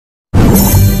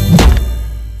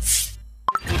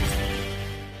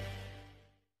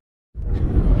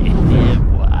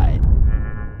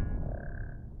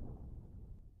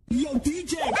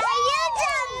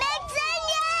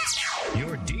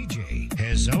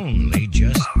only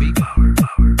just begun.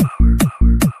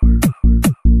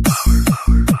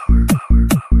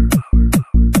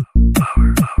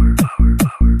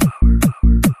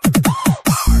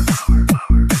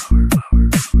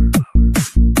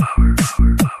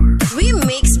 We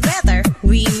mix better,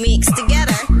 we mix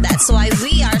together. That's why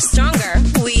we are stronger.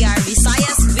 We are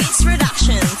Visayas Beats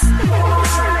Productions.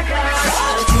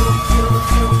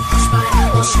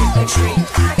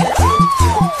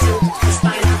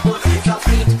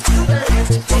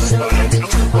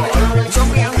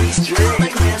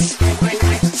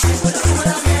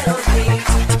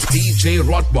 DJ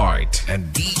Rotbart and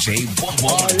DJ Boom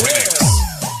Boom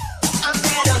Remix.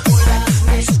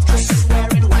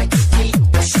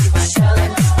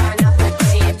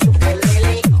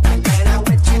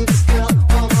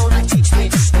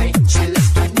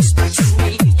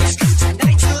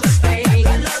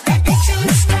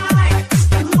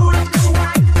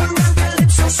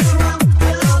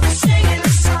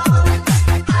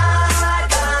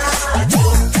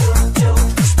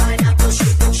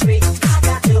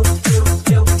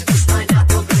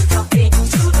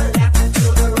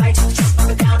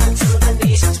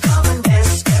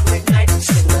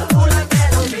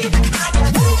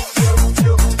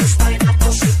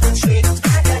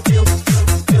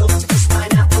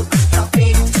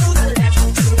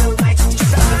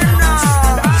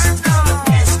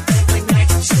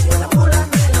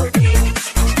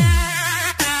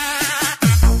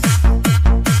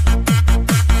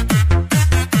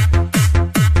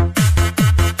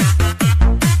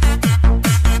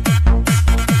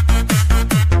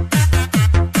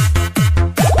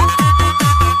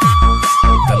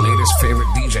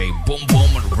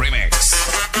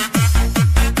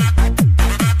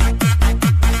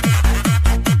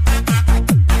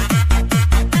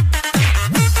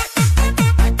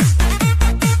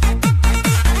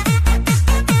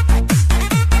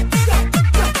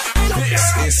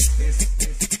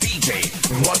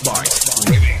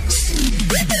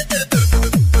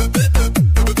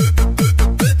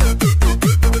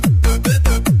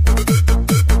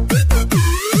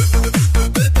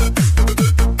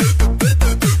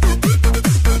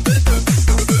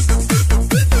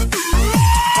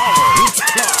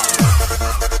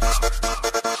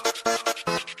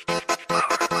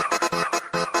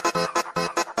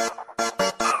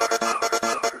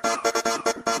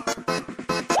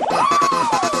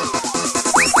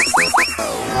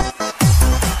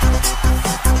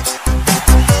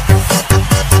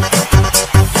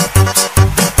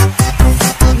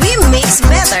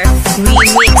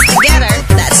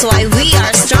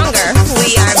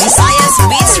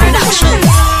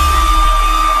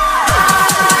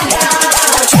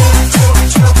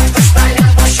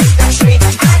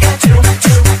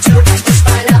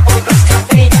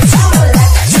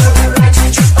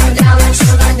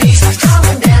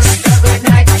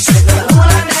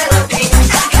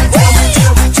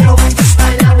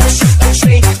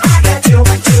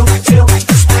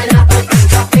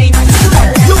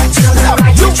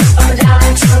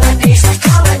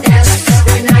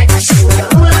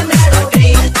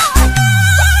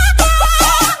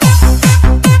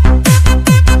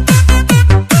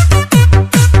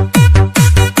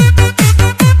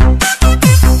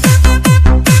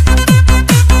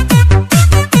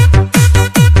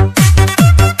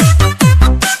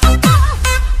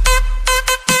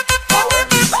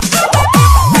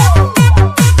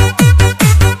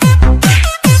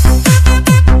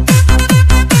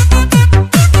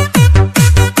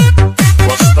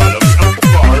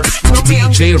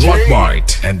 DJ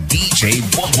Rotbart and DJ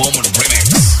Boom Boom Remix.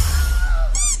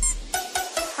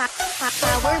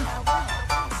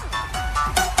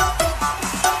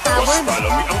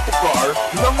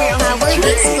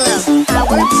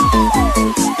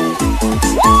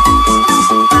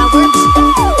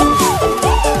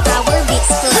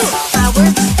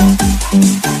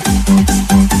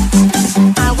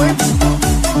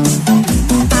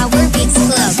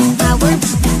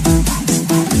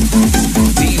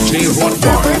 DJ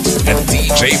Rotbart and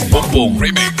DJ Boom Boom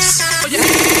Remix.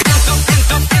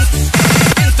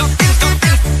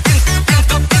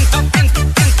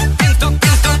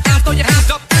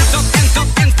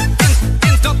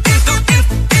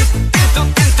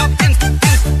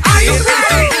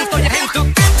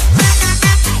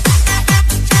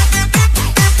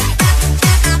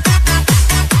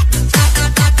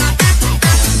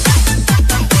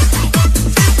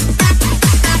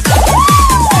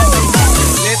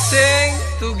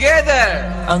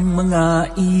 Ang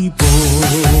mga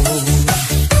ibon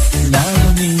na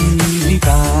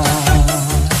lumilita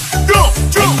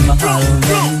ang mahal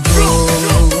ng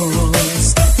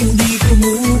Diyos, hindi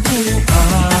kumukuha.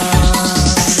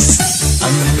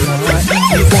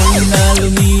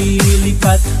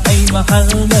 mahal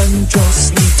ng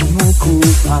Diyos,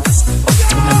 ikumukupas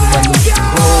ng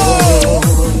malungkot.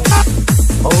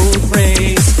 Oh,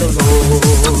 praise the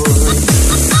Lord.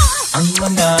 Ang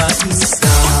mga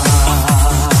isda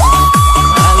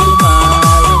na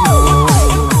lumalangoy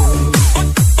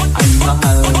ay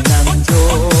mahal ng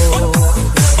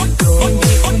Diyos,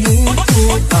 hindi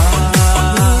kumukupas.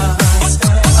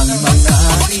 Ang mga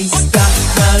isda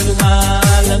na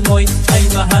lumalangoy ay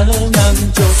mahal ng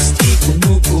Diyos, di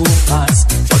kumukupas.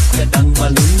 Huwag ka nang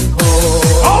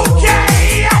malungkot.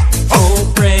 Okay! Oh,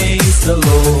 praise the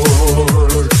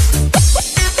Lord.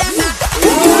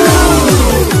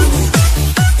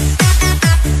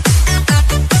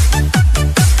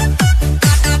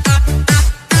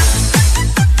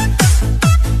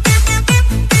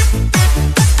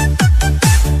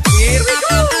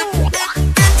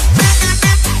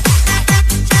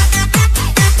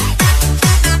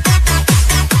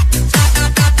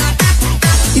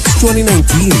 It's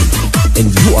 2019, and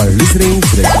you are listening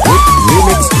to the great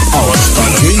remix of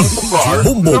DJ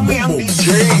Boom Boom.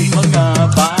 Mga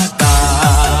bata